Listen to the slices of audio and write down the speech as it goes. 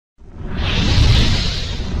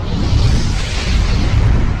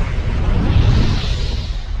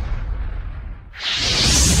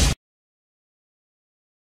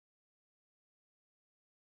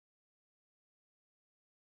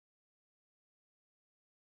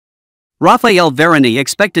Raphael Varane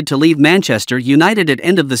expected to leave Manchester United at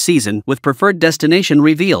end of the season with preferred destination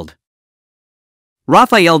revealed.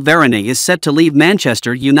 Raphael Varane is set to leave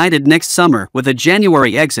Manchester United next summer with a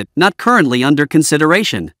January exit not currently under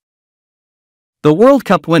consideration. The World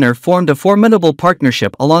Cup winner formed a formidable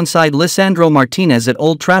partnership alongside Lisandro Martinez at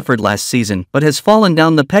Old Trafford last season but has fallen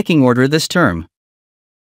down the pecking order this term.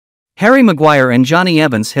 Harry Maguire and Johnny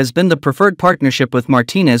Evans has been the preferred partnership with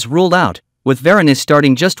Martinez ruled out, with Varane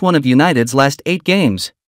starting just one of United's last 8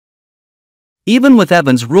 games. Even with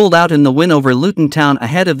Evans ruled out in the win over Luton Town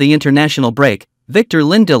ahead of the international break, Victor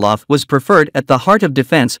Lindelof was preferred at the heart of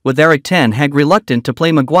defense with Erik ten Hag reluctant to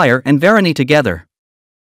play Maguire and Varane together.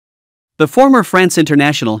 The former France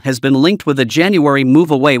international has been linked with a January move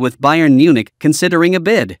away with Bayern Munich considering a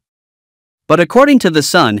bid. But according to The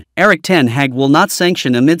Sun, Erik ten Hag will not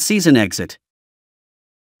sanction a mid-season exit.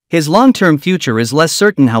 His long-term future is less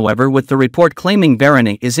certain, however, with the report claiming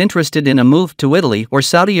Varane is interested in a move to Italy or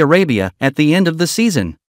Saudi Arabia at the end of the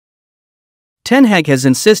season. Ten Hag has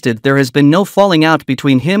insisted there has been no falling out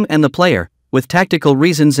between him and the player, with tactical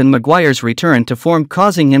reasons and Maguire's return to form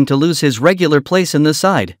causing him to lose his regular place in the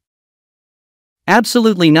side.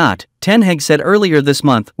 Absolutely not, Ten Hag said earlier this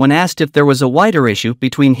month when asked if there was a wider issue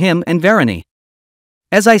between him and Varane.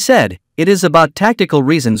 As I said, it is about tactical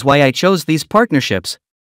reasons why I chose these partnerships.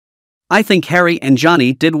 I think Harry and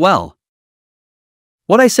Johnny did well.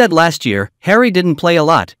 What I said last year, Harry didn't play a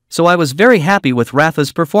lot, so I was very happy with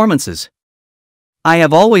Rafa's performances. I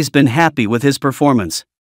have always been happy with his performance.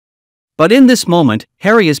 But in this moment,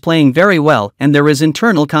 Harry is playing very well and there is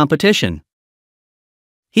internal competition.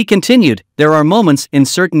 He continued, there are moments in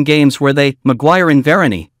certain games where they, Maguire and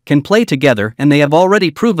Varane, can play together and they have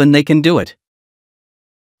already proven they can do it.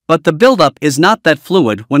 But the build-up is not that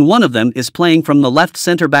fluid when one of them is playing from the left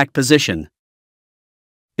centre-back position.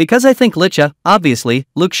 Because I think Licha, obviously,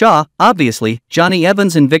 Luke Shaw, obviously, Johnny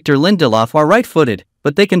Evans and Victor Lindelof are right-footed,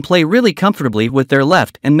 but they can play really comfortably with their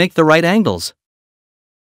left and make the right angles.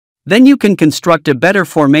 Then you can construct a better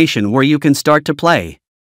formation where you can start to play.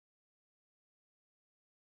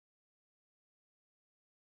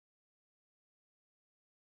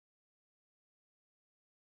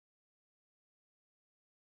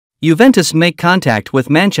 Juventus make contact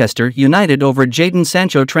with Manchester United over Jadon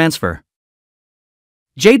Sancho transfer.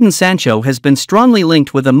 Jadon Sancho has been strongly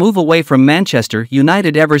linked with a move away from Manchester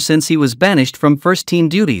United ever since he was banished from first-team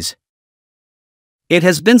duties. It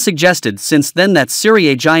has been suggested since then that Serie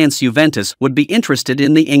A giants Juventus would be interested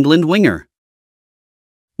in the England winger.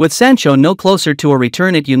 With Sancho no closer to a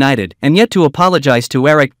return at United and yet to apologize to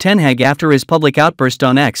Erik ten Hag after his public outburst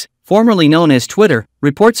on X, formerly known as Twitter,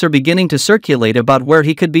 reports are beginning to circulate about where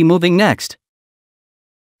he could be moving next.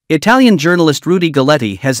 Italian journalist Rudy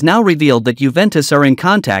Galletti has now revealed that Juventus are in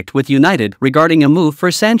contact with United regarding a move for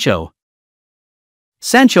Sancho.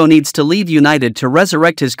 Sancho needs to leave United to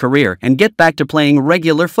resurrect his career and get back to playing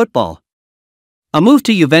regular football. A move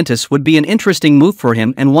to Juventus would be an interesting move for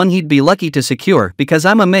him and one he'd be lucky to secure because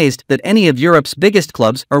I'm amazed that any of Europe's biggest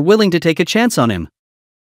clubs are willing to take a chance on him.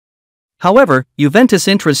 However, Juventus'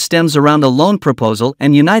 interest stems around a loan proposal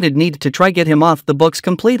and United need to try get him off the books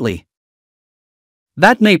completely.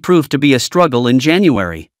 That may prove to be a struggle in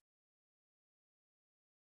January.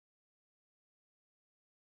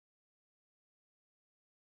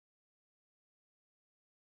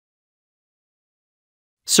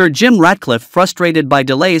 Sir Jim Ratcliffe frustrated by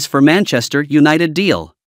delays for Manchester United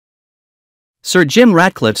deal. Sir Jim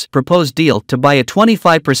Ratcliffe's proposed deal to buy a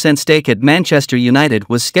 25% stake at Manchester United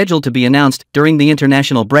was scheduled to be announced during the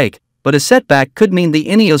international break, but a setback could mean the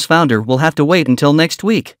Ineos founder will have to wait until next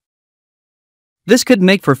week. This could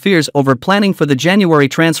make for fears over planning for the January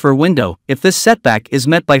transfer window if this setback is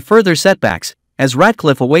met by further setbacks, as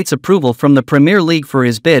Ratcliffe awaits approval from the Premier League for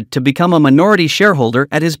his bid to become a minority shareholder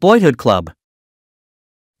at his boyhood club.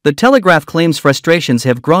 The Telegraph claims frustrations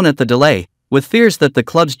have grown at the delay, with fears that the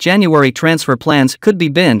club's January transfer plans could be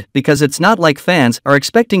binned because it's not like fans are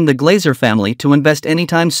expecting the Glazer family to invest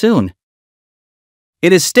anytime soon.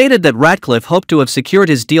 It is stated that Ratcliffe hoped to have secured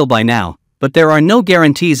his deal by now, but there are no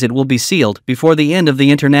guarantees it will be sealed before the end of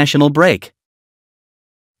the international break.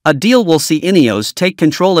 A deal will see Ineos take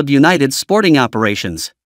control of United's sporting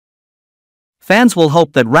operations. Fans will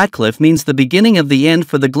hope that Ratcliffe means the beginning of the end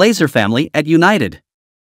for the Glazer family at United.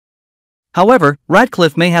 However,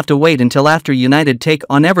 Ratcliffe may have to wait until after United take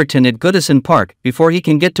on Everton at Goodison Park before he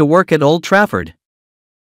can get to work at Old Trafford.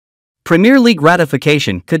 Premier League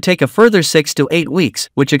ratification could take a further 6 to 8 weeks,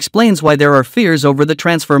 which explains why there are fears over the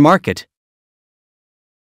transfer market.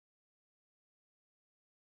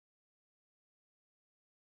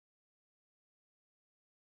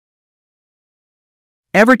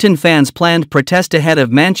 Everton fans planned protest ahead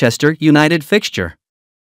of Manchester United fixture.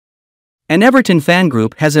 An Everton fan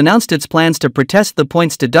group has announced its plans to protest the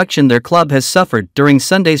points deduction their club has suffered during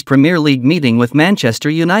Sunday's Premier League meeting with Manchester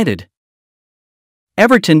United.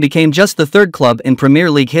 Everton became just the third club in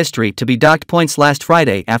Premier League history to be docked points last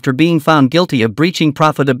Friday after being found guilty of breaching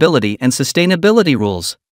profitability and sustainability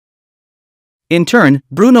rules. In turn,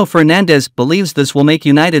 Bruno Fernandes believes this will make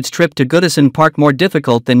United's trip to Goodison Park more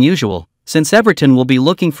difficult than usual, since Everton will be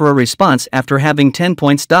looking for a response after having 10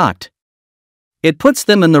 points docked. It puts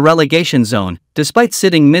them in the relegation zone, despite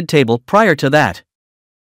sitting mid-table prior to that.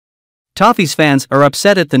 Toffees fans are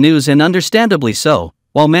upset at the news, and understandably so,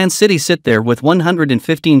 while Man City sit there with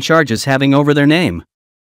 115 charges having over their name.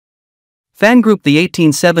 Fan group the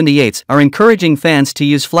 1878s are encouraging fans to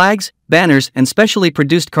use flags, banners and specially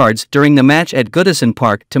produced cards during the match at Goodison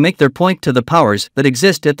Park to make their point to the powers that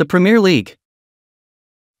exist at the Premier League.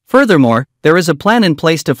 Furthermore, there is a plan in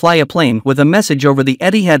place to fly a plane with a message over the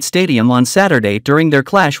Etihad Stadium on Saturday during their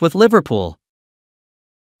clash with Liverpool.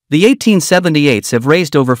 The 1878s have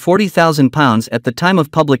raised over £40,000 at the time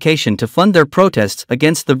of publication to fund their protests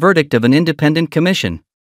against the verdict of an independent commission.